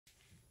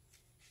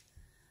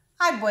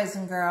Hi boys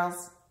and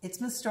girls,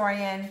 it's Miss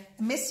Dorian.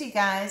 I miss you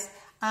guys.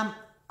 I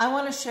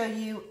want to show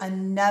you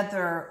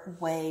another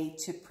way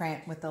to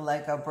print with the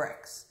Lego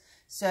bricks.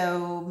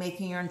 So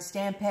making your own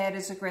stamp pad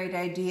is a great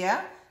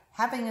idea.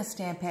 Having a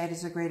stamp pad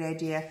is a great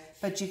idea,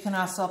 but you can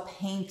also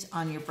paint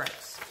on your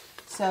bricks.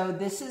 So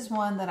this is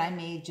one that I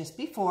made just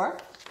before.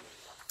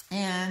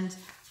 And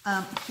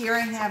here I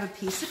have a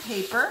piece of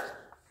paper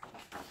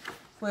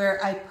where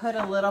I put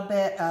a little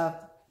bit of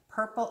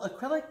purple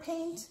acrylic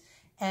paint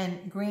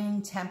and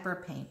green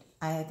temper paint.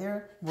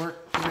 Either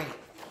work great.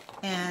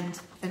 And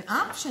an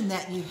option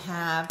that you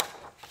have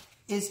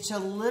is to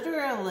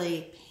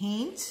literally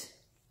paint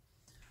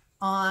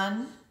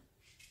on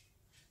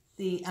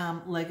the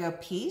Lego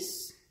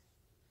piece.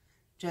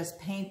 Just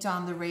paint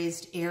on the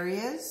raised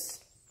areas.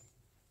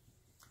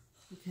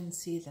 You can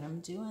see that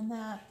I'm doing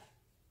that.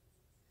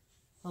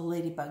 Well,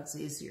 Ladybug's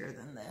easier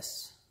than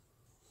this.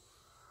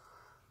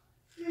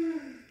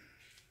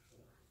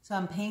 So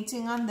I'm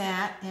painting on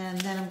that,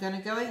 and then I'm going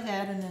to go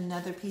ahead and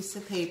another piece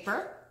of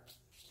paper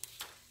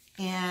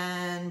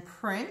and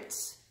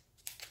print.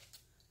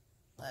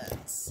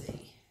 Let's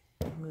see,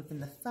 moving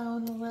the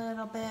phone a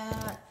little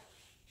bit,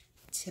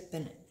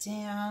 tipping it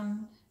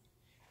down,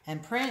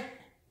 and print.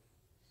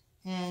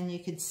 And you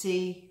could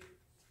see,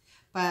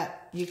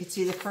 but you could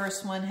see the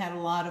first one had a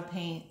lot of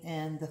paint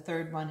and the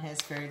third one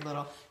has very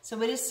little.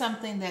 So it is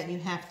something that you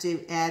have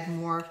to add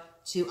more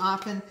to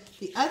often.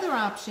 The other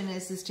option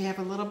is to have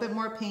a little bit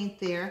more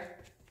paint there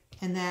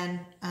and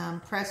then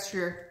press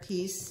your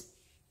piece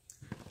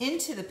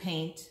into the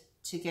paint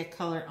to get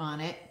color on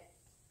it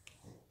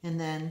and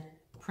then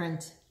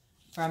print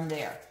from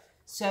there.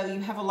 So you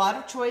have a lot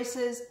of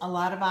choices, a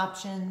lot of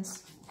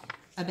options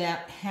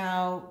about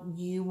how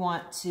you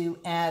want to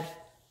add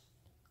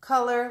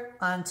color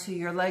onto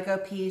your Lego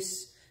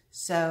piece.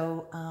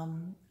 So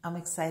I'm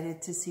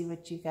excited to see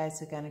what you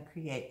guys are going to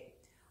create.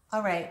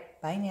 All right,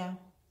 bye now.